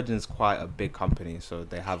Virgin's quite a big company, so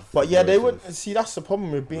they have. But yeah, they loads would of- see. That's the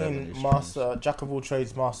problem with being revenue master, jack of all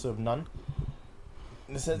trades, master of none.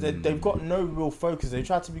 They've got no real focus. They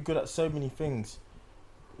try to be good at so many things,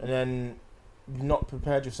 and then you've not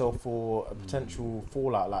prepared yourself for a potential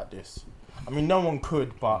fallout like this. I mean, no one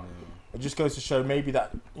could, but it just goes to show maybe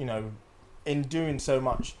that, you know, in doing so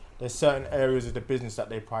much, there's certain areas of the business that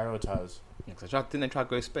they prioritize. Yeah, 'cause didn't they try to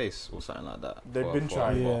go space or something like that? They've been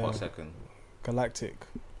trying. for a Yeah. hot second. Galactic.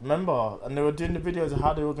 Remember, and they were doing the videos of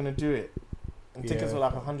how they were going to do it, and tickets Yeah. were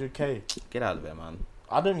like 100k. Get out of there, man.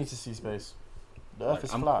 I don't need to see space. The Earth Like,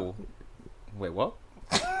 is I'm flat. cool. Wait, what?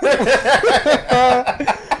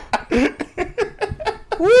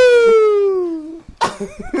 Woo!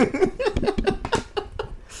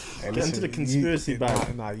 Hey, Get into the conspiracy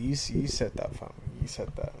bag. Nah, you said that, fam. You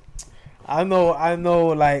said that. I know.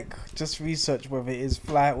 Like, just research whether it is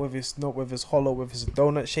flat, whether it's not, whether it's hollow, whether it's a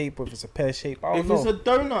donut shape, whether it's a pear shape. I If don't it's know.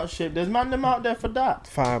 a donut shape, there's man them out there for that.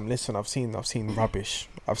 Fam, listen, I've seen rubbish.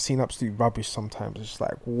 I've seen absolute rubbish sometimes. It's just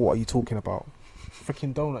like, what are you talking about?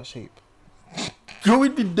 Freaking donut shape. You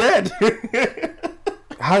would be dead.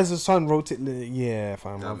 How does the sun rotate? Yeah,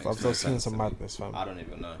 fam. That makes I've no seen sense some to me. madness, fam. I don't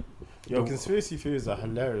even know. Yo, conspiracy theories are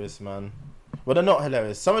hilarious, man. Well, they're not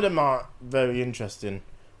hilarious. Some of them are very interesting,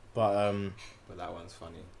 but But that one's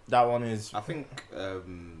funny. that one is. I think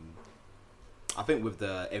with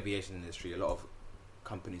the aviation industry, a lot of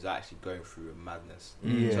companies are actually going through a madness.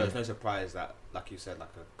 Yeah. So it's no surprise that, like you said, like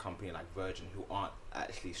a company like Virgin, who aren't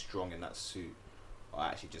actually strong in that suit, are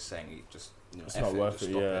actually just saying It's not worth just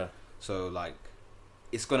it. stop Yeah. So like,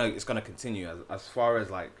 it's gonna continue as far as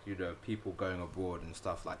like, you know, people going abroad and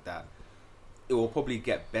stuff like that. It will probably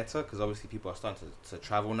get better because obviously people are starting to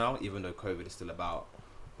travel now, even though COVID is still about.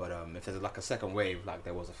 But if there's like a second wave, like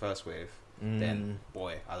there was a first wave, then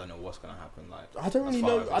boy, I don't know what's gonna happen. Like, I don't as really far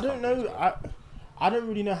know. as I don't companies know. go. I don't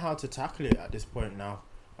really know how to tackle it at this point now.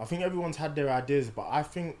 I think everyone's had their ideas, but I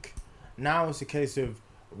think now it's a case of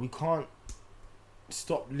we can't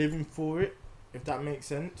stop living for it, if that makes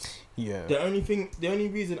sense. Yeah. The only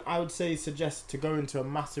reason I would say suggest to go into a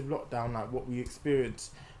massive lockdown like what we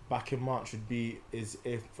experienced back in March is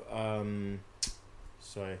if the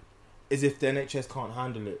NHS can't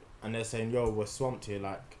handle it and they're saying, yo, we're swamped here,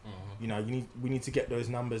 like you know, we need to get those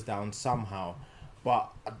numbers down somehow.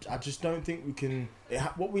 But I just don't think we can.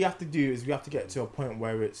 What we have to do is we have to get to a point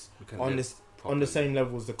where it's on the same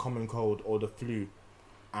level as the common cold or the flu,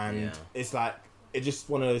 and it's like it's just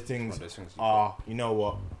one of those things. You know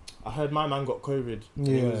what? I heard my man got COVID.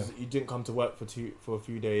 Yeah. He didn't come to work for a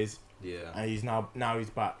few days. Yeah. And he's now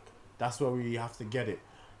he's back. That's where we have to get it.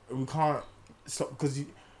 We can't stop because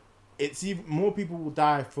it's even more people will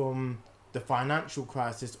die from the financial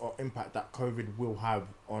crisis or impact that COVID will have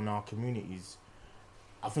on our communities.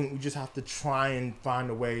 I think we just have to try and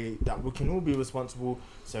find a way that we can all be responsible.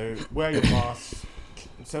 So wear your mask,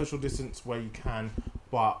 social distance where you can,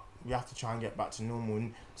 but we have to try and get back to normal,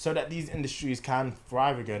 and so that these industries can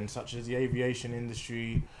thrive again, such as the aviation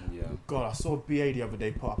industry. Yeah. God, I saw BA the other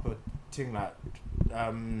day put up a thing like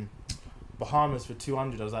Bahamas for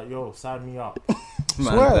 200. I was like, yo, sign me up.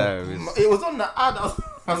 It was on the ad.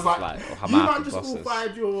 I was like you man just all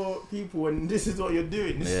fired your people and this is what you're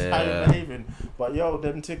doing. This is how you're behaving. But yo,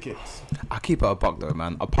 them tickets. I keep it a buck though,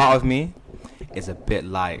 man. A part of me is a bit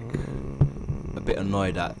annoyed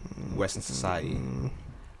at Western society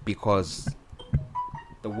because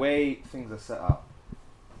the way things are set up.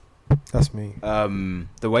 That's me.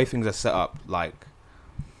 The way things are set up, like,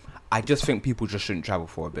 I just think people just shouldn't travel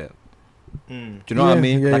for a bit. Do you know what I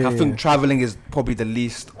mean? I think traveling is probably the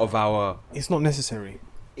least of our. It's not necessary.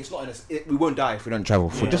 It's not. We won't die if we don't travel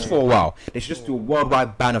for just for a while. They should just do a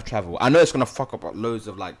worldwide ban of travel. I know it's gonna fuck up loads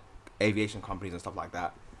of like aviation companies and stuff like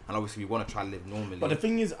that. And obviously, we want to try and live normally. But the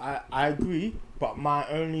thing is, I agree. But my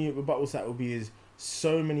only rebuttal to that will be is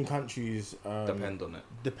so many countries depend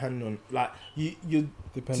on like you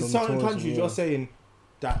depend to on certain countries. You're saying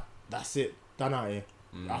that's it, done out here.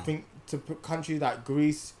 I think to put countries like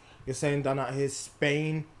Greece. You're saying done out here,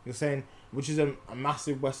 Spain. You're saying, which is a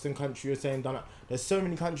massive Western country. You're saying done out. There's so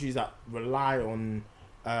many countries that rely on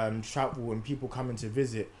travel and people coming to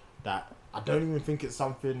visit that I don't even think it's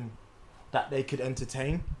something that they could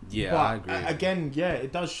entertain. Yeah, but I agree. Again, yeah,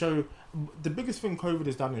 it does show. The biggest thing COVID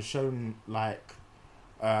has done is shown like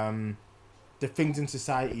the things in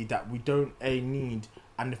society that we don't need,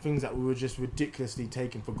 and the things that we were just ridiculously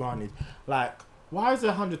taking for granted. Like, why is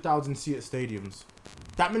there 100,000 seat at stadiums?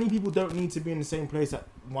 That many people don't need to be in the same place at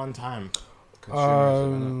one time.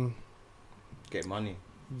 Get money.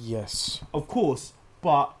 Yes. Of course,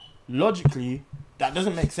 but logically, that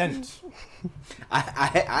doesn't make sense.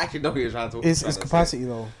 I actually know what you're trying to talk about. It's capacity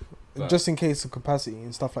though. But just in case of capacity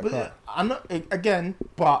and stuff like that. I'm not, again,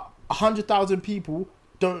 but 100,000 people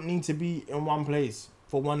don't need to be in one place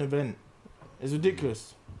for one event. It's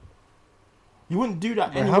ridiculous. You wouldn't do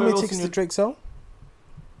that anywhere. How many else tickets did Drake sell?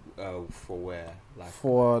 For where? Like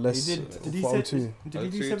for did he do 7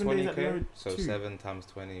 days at the road? So 7 times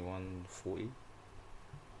 20, 140.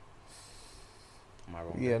 Am I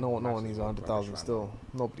wrong? Yeah, no one needs 100,000 still.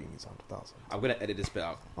 Nobody needs 100,000. I'm gonna edit this bit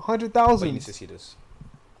out. 100,000. But you need to see this.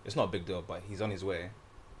 It's not a big deal, but he's on his way.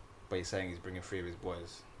 But he's saying he's bringing 3 of his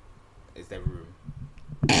boys. Is there room?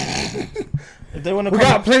 If they want to, we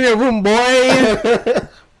got plenty of room, boy.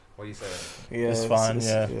 What are you saying? Yeah, it's fine.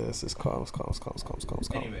 This is calm.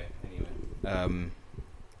 Anyway.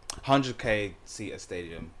 100k seat at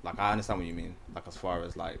stadium. Like, I understand what you mean. Like, as far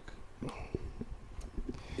as like,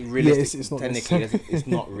 it's not technically, it's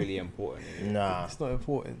not really important. Nah, it's not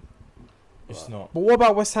important. It's not. But what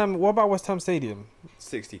about West Ham? What about West Ham Stadium?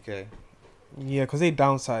 60k. Yeah, because they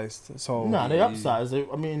downsized. So they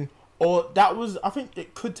upsized. I mean, or that was. I think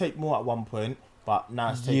it could take more at one point, but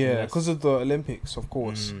now it's taking less. Because of the Olympics, of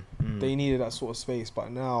course, they needed that sort of space.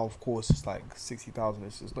 But now, of course, it's like 60,000.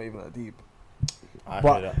 It's not even that deep.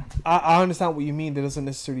 I understand what you mean. There doesn't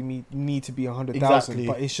necessarily need to be 100,000, exactly.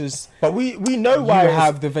 But it's just. But we know why you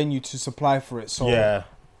have the venue to supply for it. So yeah,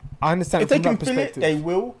 I understand. If they can fill it, they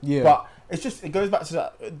will. Yeah, but it's just, it goes back to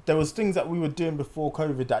that. There was things that we were doing before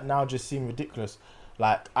COVID that now just seem ridiculous.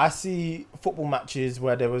 Like, I see football matches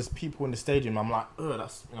where there was people in the stadium. I'm like,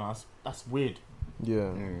 that's weird.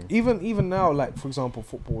 Yeah. Even now, like, for example,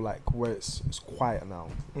 football, like, where it's quiet now.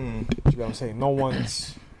 Do you get what I'm saying? No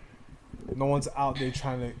one's out there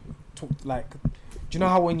trying to talk. Like, do you know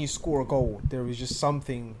how when you score a goal, there is just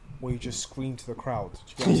something where you just scream to the crowd?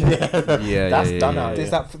 Do you get what I'm saying? That's done out.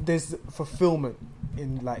 There's fulfillment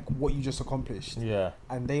in like what you just accomplished. Yeah.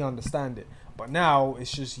 And they understand it. But now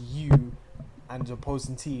it's just you and the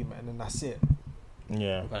opposing team, and then that's it.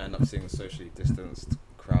 Yeah. We're gonna end up seeing socially distanced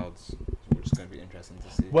crowds, which is gonna be interesting to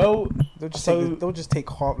see. Well, They'll just So- take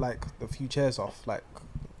half like the few chairs off. Like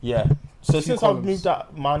yeah. So few since columns. I've moved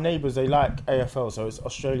out, my neighbours, they like AFL, so it's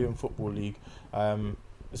Australian Football League.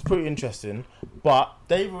 It's pretty interesting, but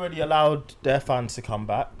they've already allowed their fans to come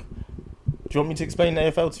back. Do you want me to explain the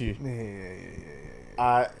AFL to you?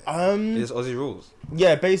 It's Aussie rules.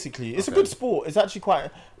 Yeah, basically, it's a Okay. good sport. It's actually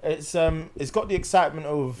quite. It's got the excitement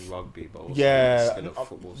of. Rugby, but also Yeah, the skill of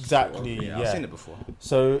football. exactly, Sort of. I've yeah. seen it before.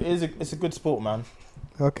 So it's a good sport, man.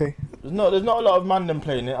 Okay. There's not a lot of man them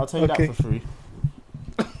playing it. I'll tell you Okay. that for free.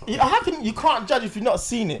 You can't judge if you've not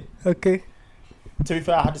seen it. Okay. To be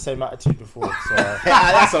fair, I had the same attitude before. So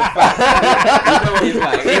That's a fact. You know what he's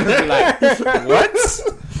like. He was like,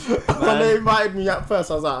 what? when they invited me at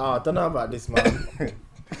first, I was like, I don't know about this, man.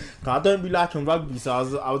 'Cause I don't be liking rugby, so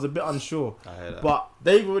I was a bit unsure. I heard that. But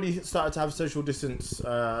they've already started to have social distance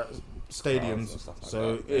Crowds stadiums, and stuff like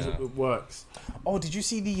so that, it, yeah. it works. Oh, did you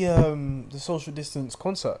see the social distance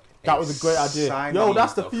concert? That was a great idea. Sign Yo, me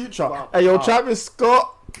that's the the future. fuck Hey, yo, up. Travis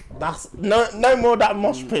Scott. That's no more of that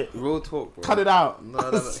mosh pit. Real talk, bro. Cut it out. No,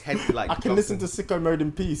 head, like, I can listen to Sicko Mode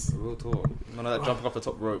in peace. Real talk. None of that jumping off the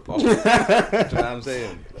top rope. Do you know what I'm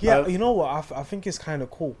saying? Yeah, you know what? I think it's kind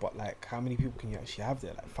of cool, but like, how many people can you actually have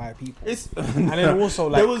there? Like 5 people. It's And then also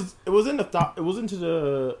like, it was into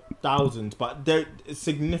the thousands, but there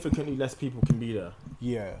significantly less people can be there.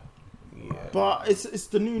 yeah. But it's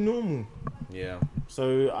the new normal. Yeah.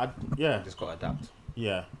 So Just got to adapt.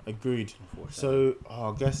 yeah, agreed. Unfortunately. So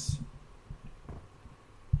I guess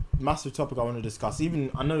massive topic I want to discuss.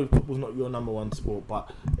 Even I know football's not your number one sport,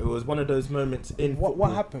 but it was one of those moments in What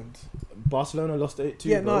football. happened? Barcelona lost 8-2.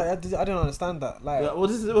 Yeah, no, bro. I don't understand that. Like, Yeah,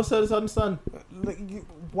 what's there to understand? like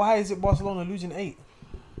why is it Barcelona losing 8?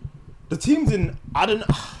 The team's in. I don't.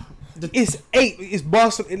 It's 8. It's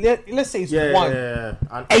Barcelona. Let's say it's 1. Yeah.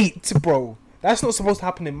 And 8, bro. That's not supposed to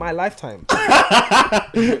happen in my lifetime.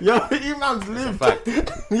 yo, you man's lived. fact.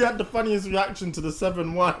 He had the funniest reaction to the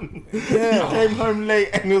 7-1. Yeah. He came home late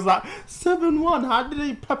and he was like, 7-1? How did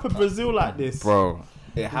they pepper Brazil like this? Bro,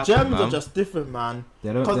 it happened, Germans man. are just different, man.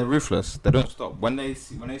 They're ruthless. They don't stop. When they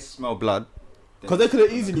smell blood, Because they could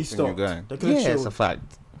have easily continue stopped. going. They could have Yeah, it's chilled. a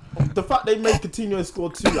fact. The fact they made Coutinho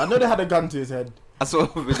score 2. I know they had a gun to his head. I saw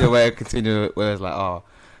a video where Coutinho was like,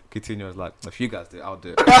 Coutinho was like, if you guys do it, I'll do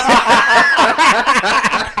it.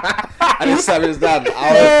 And then Sammy's done.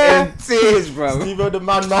 I was in tears, bro. Steve-O the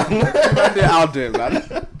man. I'll do it,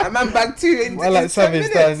 man. And man back to you in Well, like 10 Savage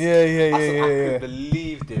minutes. done. Yeah. I couldn't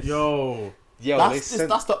believe this. Yo. Yo, That's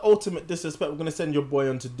the ultimate disrespect. We're going to send your boy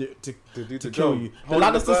on to kill job. you. The Hold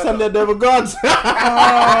ladders the to send burner. their regards. For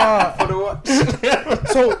the what?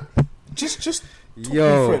 So, just talk me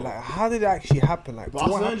through it. Like, how did it actually happen? Like, what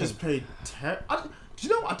Barcelona happened? just played do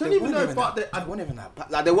you know what? I don't even know if they weren't even that bad.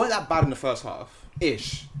 Like, they weren't that bad in the first half.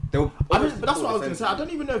 Ish. They were, but that's what I was going to say. I don't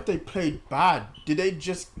even know if they played bad. Did they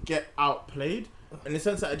just get outplayed? In the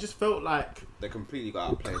sense that it just felt like They completely got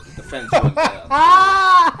outplayed. The defense weren't there.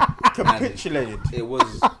 capitulated. It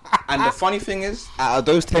was, and the funny thing is, out of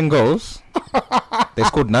those 10 goals, they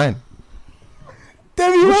scored 9.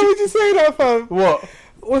 Demi, why would you say that, fam? What?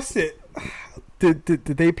 What's it? Did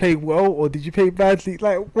they play well or did you play badly?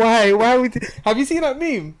 Like, why? Why would you... Have you seen that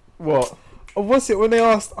meme? What? Or what's it when they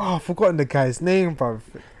asked... Oh, I've forgotten the guy's name, bruv.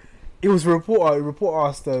 It was a reporter. A reporter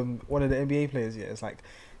asked one of the NBA players, yeah, it's like,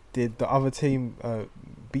 did the other team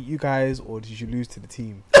beat you guys or did you lose to the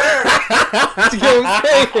team? Do you get what I'm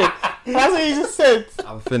saying? That's what he just said.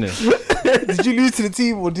 I'm finished. Did you lose to the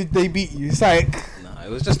team or did they beat you? It's like... No, it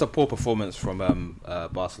was just a poor performance from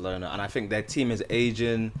Barcelona, and I think their team is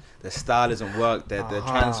aging. Their style isn't work. Their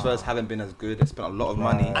transfers haven't been as good. They spent a lot of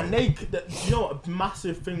money. And you know what a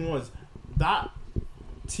massive thing was? That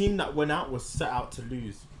team that went out was set out to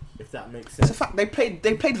lose, if that makes sense. It's a fact. They played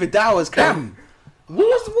Vidal as Cam. What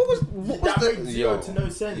was That the made zero to no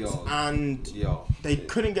sense. And Yo. they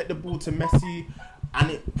couldn't get the ball to Messi, and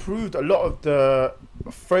it proved a lot of the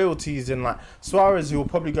frailties in, like, Suarez, who will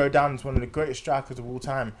probably go down as one of the greatest strikers of all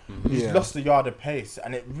time. He's Yeah. lost a yard of pace,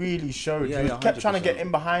 and it really showed. Yeah, he yeah, kept trying to 100%. get in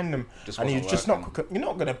behind them, Just and he was wasn't just not. working. You're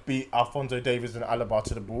not going to beat Alphonso Davies and Alaba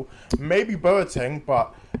to the ball. Maybe Boateng,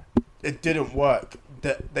 but it didn't work.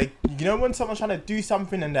 You know, when someone's trying to do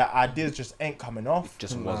something and their ideas just ain't coming off,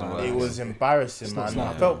 Just wasn't it working. was embarrassing, not man. I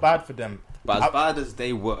smart. felt bad for them. But as bad as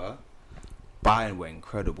they were, Bayern were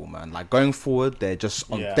incredible, man. Like, going forward, they're just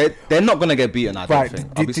Yeah. they're not gonna get beaten. I don't Right, think.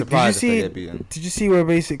 did- I'll be did you surprised if see- they get beaten. Did you see where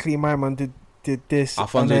basically my man did this?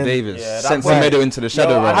 Alphonso and then- Davies Yeah, that sent boy- Semedo into the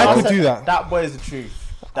shadow Yo, right I now. could do that. That boy is the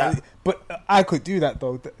truth. That, But I could do that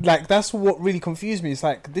though. Like that's what really confused me. It's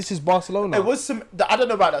like this is Barcelona. It was some. I don't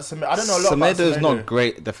know about that. I don't know a lot about Semedo's Semedo. not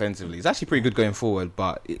great defensively. He's actually pretty good going forward,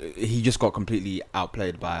 but he just got completely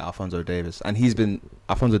outplayed by Alphonso Davies, and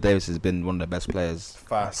Alphonso Davies has been one of the best players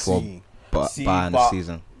Fast. for Bayern this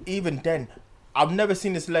season. Even then, I've never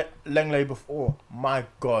seen this Lenglet before. My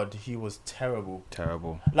God, he was terrible.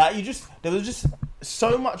 Terrible. Like there was just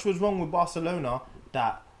so much was wrong with Barcelona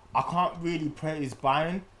that I can't really praise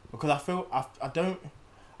Bayern because I feel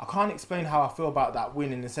I can't explain how I feel about that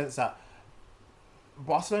win in the sense that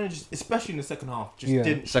Barcelona just, especially in the second half, just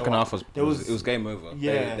didn't. Second show half up. it was game over.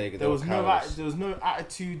 Yeah, they there was no cowards. there was no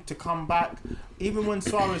attitude to come back. Even when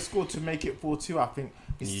Suarez scored to make it 4-2, I think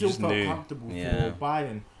he You still just felt knew. comfortable Yeah. for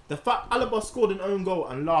Bayern. The fact Alaba scored an own goal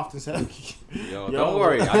and laughed and said, Yo, don't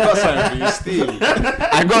worry, I got something for you, Steel.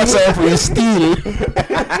 I got something for you, Steel.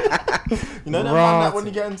 you know that man that when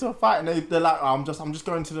you get into a fight and they're like, oh, I'm just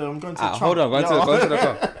going to the trunk. Hold on, going to the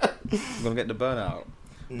car. I'm gonna get the burnout.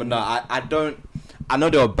 But no, I don't. I know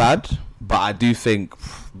they were bad, but I do think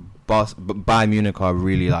Bayern Munich are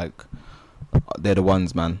really like they're the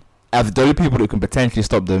ones, man. The only people that can potentially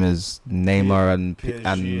stop them is Neymar and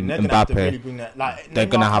Mbappe. Really bring that, like, They're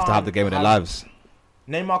gonna have to can't have the game of their lives.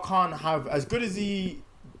 Neymar can't have, as good as he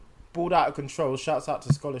balled out of control. Shouts out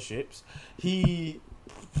to scholarships. He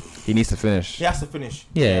needs to finish. He has to finish.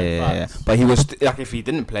 Yeah. But he was like, if he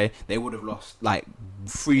didn't play, they would have lost like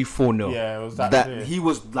 3-4-0. Yeah, it was that. He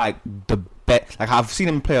was like the best. Like I've seen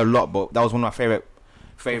him play a lot, but that was one of my favorite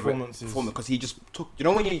performances because he just took. You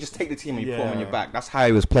know when you just take the team and you put them on your back. That's how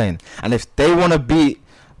he was playing. And if they want to beat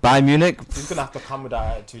Bayern Munich, he's gonna have to come with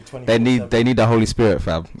that attitude. They need the Holy Spirit,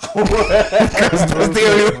 fam.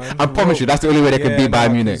 I promise you, that's the only way they can beat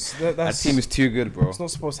Bayern Munich. That team is too good, bro. It's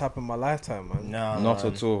not supposed to happen in my lifetime, man. No, not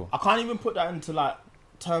at all. I can't even put that into like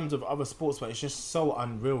terms of other sports, but it's just so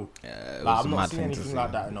unreal. Yeah, like I've not seen anything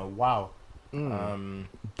like that in a while.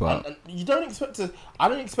 But and you don't expect to. I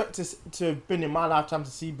don't expect to have been in my lifetime to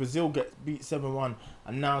see Brazil get beat 7-1,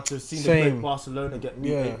 and now to see the great Barcelona get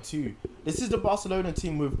beat 8-2. This is the Barcelona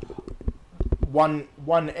team with one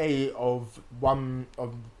A of one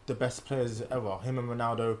of the best players ever. Him and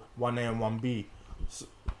Ronaldo, 1A and 1B. So,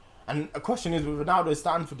 and a question is, will Ronaldo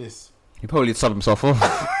stand for this? he probably subbed himself off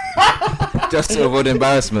just to avoid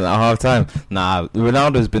embarrassment at half time. Nah,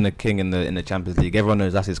 Ronaldo's been a king in the Champions League. Everyone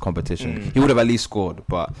knows that's his competition. He would have at least scored,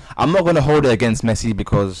 but I'm not going to hold it against Messi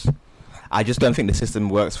because I just don't think the system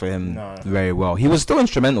works for him very well. He was still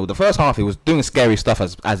instrumental. The first half he was doing scary stuff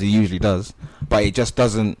as he usually does, but it just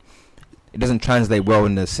doesn't translate well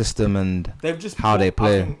in the system and how they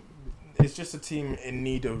play. It's just a team in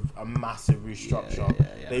need of a massive restructure.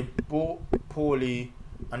 Yeah. They bought poorly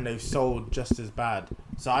and they've sold just as bad.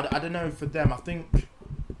 So I don't know for them. I think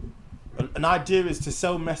an idea is to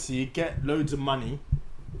sell Messi, get loads of money.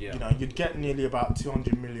 Yeah. You know, you'd get nearly about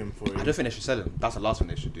 200 million for it. I don't think they should sell him. That's the last thing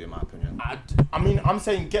they should do, in my opinion. I mean, I'm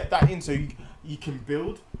saying get that in so you can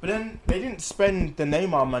build. But then they didn't spend the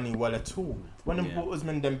Neymar money well at all. When they bought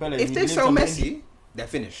Ousmane Dembele, if they sell Messi, they're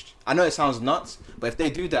finished. I know it sounds nuts, but if they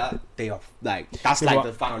do that, they are like that's like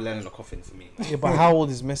the final nail in the coffin for me. Yeah, but how old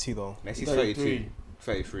is Messi though? Messi's 33.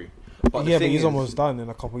 33. But but he's almost done in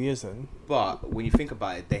a couple of years then. But when you think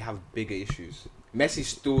about it, they have bigger issues. Messi's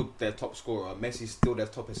still their top scorer. Messi's still their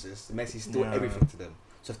top assist. Messi's still everything to them.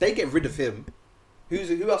 So if they get rid of him, who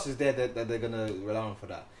else is there that they're gonna rely on for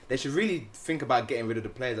that? They should really think about getting rid of the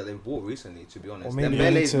players that they've bought recently. To be honest,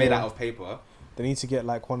 Dembele's made out of paper. They need to get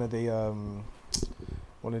like one of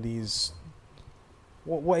these.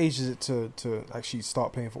 What age is it to actually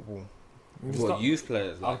start playing football? What, youth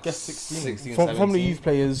players? Like I guess 16. From the youth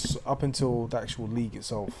players up until the actual league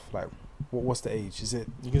itself. Like, what's the age? Is it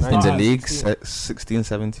You can in start the at league 16. 16,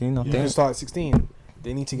 17? I You think can start at 16.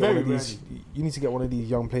 They need to get Very one of these. You need to get one of these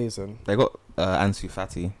young players then. they got Ansu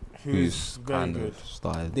Fati, Who's who's very kind good. of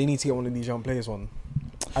started. They need to get one of these young players on.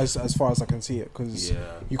 As far as I can see it, because Yeah.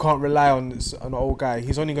 you can't rely on an old guy.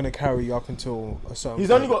 He's only going to carry you up until a certain. He's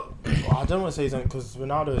point. only got. I don't want to say he's only because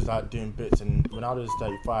Ronaldo is like doing bits and Ronaldo is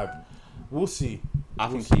 35. We'll see. I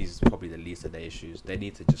think he's probably the least of their issues. They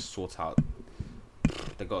need to just sort out.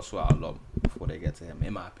 They got to sort out a lot before they get to him,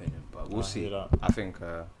 in my opinion. But we'll see. That. I think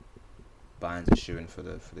Bayern's a shoo-in for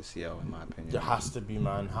the CL, in my opinion. It has to be,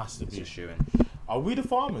 man. Has to It's be. a shoo-in. Are we the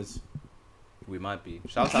farmers? We might be.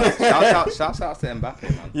 Shout out to Mbappe,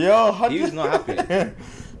 man. Yo, He was not happy.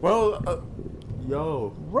 Well,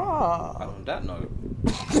 yo, Rah. On that note,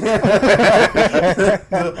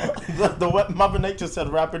 the Mother Nature said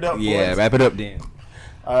wrap it up. yeah, boys. wrap it up, Dean.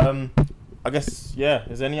 I guess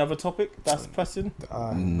that's any other topic that's pressing?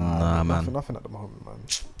 Nah, man. Nothing at the moment, man.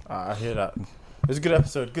 I hear that. It was a good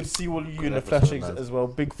episode. Good to see all you in the flesh as well.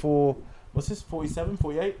 Big 4. What's this? 47,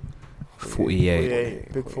 48?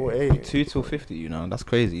 48. Big 48. 2 till 50. You know, that's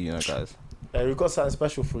crazy. You know, guys. We've got something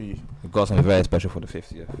special for you. We've got something very special for the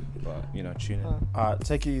 50th. But you know, tune in. Alright,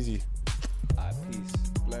 take it easy. Alright, peace.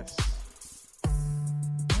 Bless.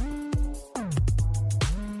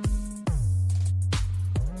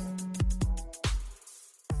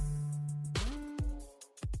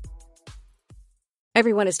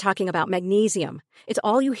 Everyone is talking about magnesium. It's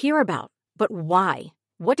all you hear about. But why?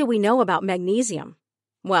 What do we know about magnesium?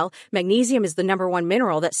 Well, magnesium is the number one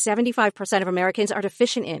mineral that 75% of Americans are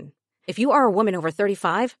deficient in. If you are a woman over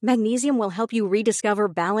 35, magnesium will help you rediscover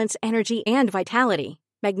balance, energy, and vitality.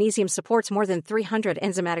 Magnesium supports more than 300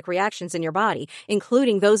 enzymatic reactions in your body,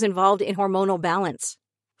 including those involved in hormonal balance.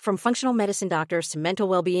 From functional medicine doctors to mental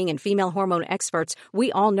well-being and female hormone experts,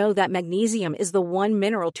 we all know that magnesium is the one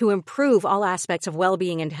mineral to improve all aspects of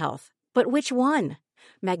well-being and health. But which one?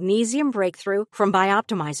 Magnesium Breakthrough from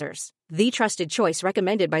Bioptimizers, the trusted choice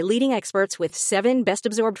recommended by leading experts with 7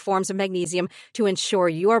 best-absorbed forms of magnesium to ensure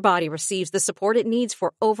your body receives the support it needs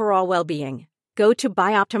for overall well-being. Go to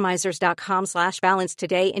bioptimizers.com/balance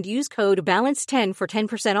today and use code BALANCE10 for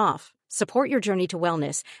 10% off. Support your journey to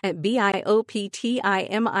wellness at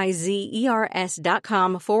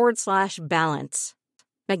bioptimizers.com/balance.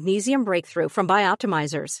 Magnesium Breakthrough from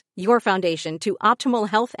Bioptimizers, your foundation to optimal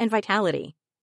health and vitality.